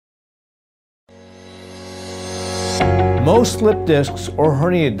Most slip discs or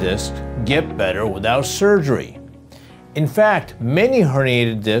herniated discs get better without surgery. In fact, many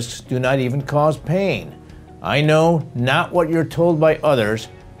herniated discs do not even cause pain. I know, not what you're told by others,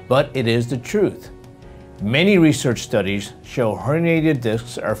 but it is the truth. Many research studies show herniated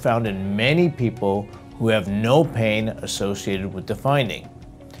discs are found in many people who have no pain associated with the finding.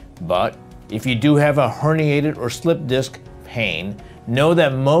 But if you do have a herniated or slip disc pain, know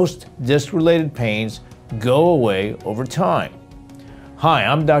that most disc-related pains go away over time. Hi,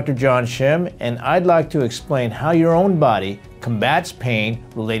 I'm Dr. John Shim, and I'd like to explain how your own body combats pain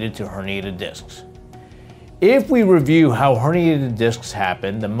related to herniated discs. If we review how herniated discs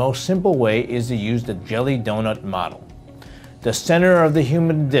happen, the most simple way is to use the jelly donut model. The center of the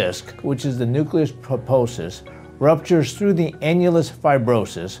human disc, which is the nucleus pulposus, ruptures through the annulus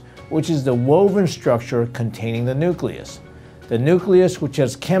fibrosus, which is the woven structure containing the nucleus. The nucleus, which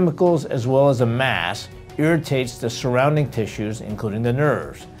has chemicals as well as a mass, irritates the surrounding tissues, including the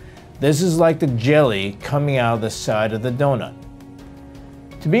nerves. This is like the jelly coming out of the side of the donut.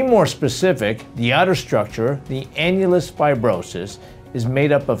 To be more specific, the outer structure, the annulus fibrosus, is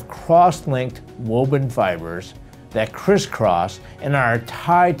made up of cross-linked woven fibers that crisscross and are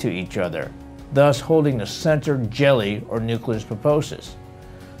tied to each other, thus holding the center jelly or nucleus pulposus.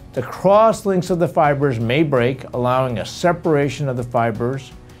 The cross links of the fibers may break, allowing a separation of the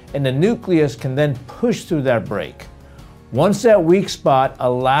fibers, and the nucleus can then push through that break. Once that weak spot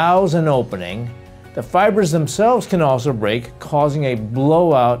allows an opening, the fibers themselves can also break, causing a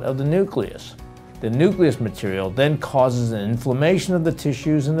blowout of the nucleus. The nucleus material then causes an inflammation of the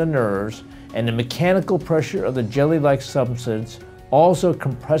tissues and the nerves, and the mechanical pressure of the jelly-like substance also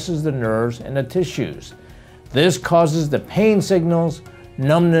compresses the nerves and the tissues. This causes the pain signals,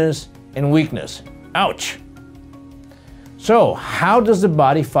 numbness, and weakness. Ouch! So, how does the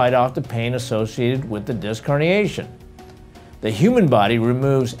body fight off the pain associated with the disc herniation? The human body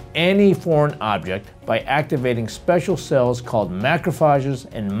removes any foreign object by activating special cells called macrophages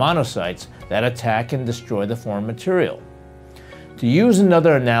and monocytes that attack and destroy the foreign material. To use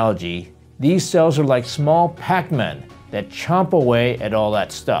another analogy, these cells are like small Pac-Men that chomp away at all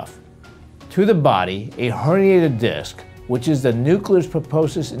that stuff. To the body, a herniated disc, which is the nucleus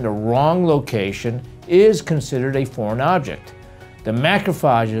pulposus in the wrong location, is considered a foreign object. The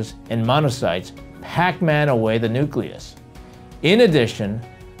macrophages and monocytes Pac-Man away the nucleus. In addition,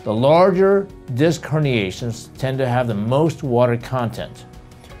 the larger disc herniations tend to have the most water content.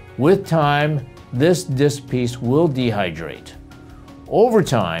 With time, this disc piece will dehydrate. Over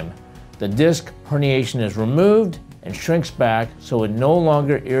time, the disc herniation is removed and shrinks back so it no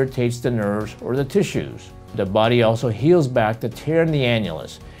longer irritates the nerves or the tissues. The body also heals back the tear in the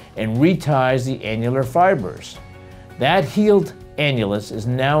annulus and reties the annular fibers. That healed annulus is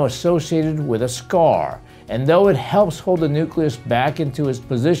now associated with a scar, and though it helps hold the nucleus back into its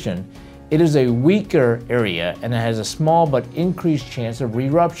position, it is a weaker area and it has a small but increased chance of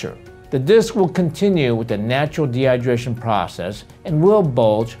re-rupture. The disc will continue with the natural dehydration process and will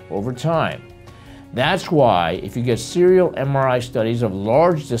bulge over time. That's why if you get serial MRI studies of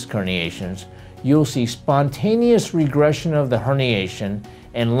large disc herniations, you'll see spontaneous regression of the herniation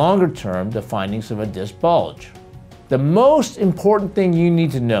and longer term the findings of a disc bulge. The most important thing you need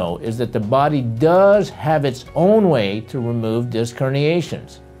to know is that the body does have its own way to remove disc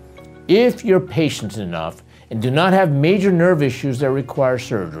herniations. If you're patient enough and do not have major nerve issues that require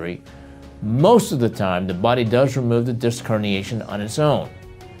surgery, most of the time the body does remove the disc herniation on its own.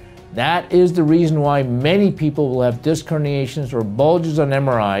 That is the reason why many people will have disc herniations or bulges on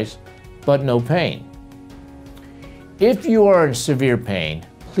MRIs, but no pain. If you are in severe pain,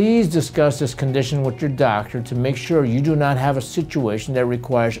 please discuss this condition with your doctor to make sure you do not have a situation that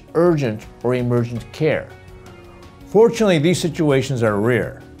requires urgent or emergent care. Fortunately, these situations are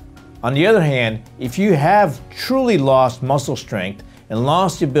rare. On the other hand, if you have truly lost muscle strength and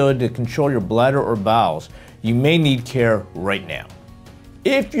lost the ability to control your bladder or bowels, you may need care right now.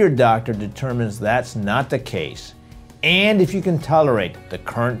 If your doctor determines that's not the case, and if you can tolerate the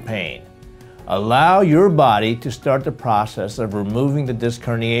current pain, allow your body to start the process of removing the disc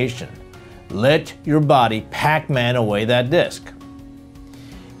herniation. Let your body Pac-Man away that disc.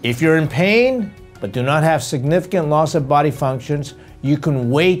 If you're in pain, but do not have significant loss of body functions, you can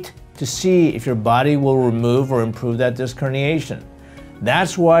wait to see if your body will remove or improve that disc herniation.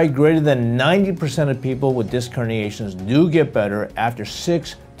 That's why greater than 90% of people with disc herniations do get better after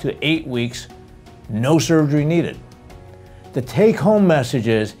 6 to 8 weeks, no surgery needed. The take-home message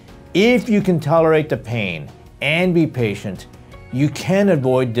is, if you can tolerate the pain and be patient, you can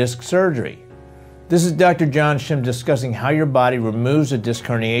avoid disc surgery. This is Dr. John Shim discussing how your body removes a disc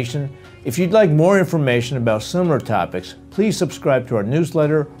herniation. If you'd like more information about similar topics, please subscribe to our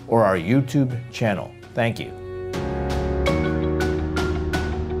newsletter or our YouTube channel. Thank you.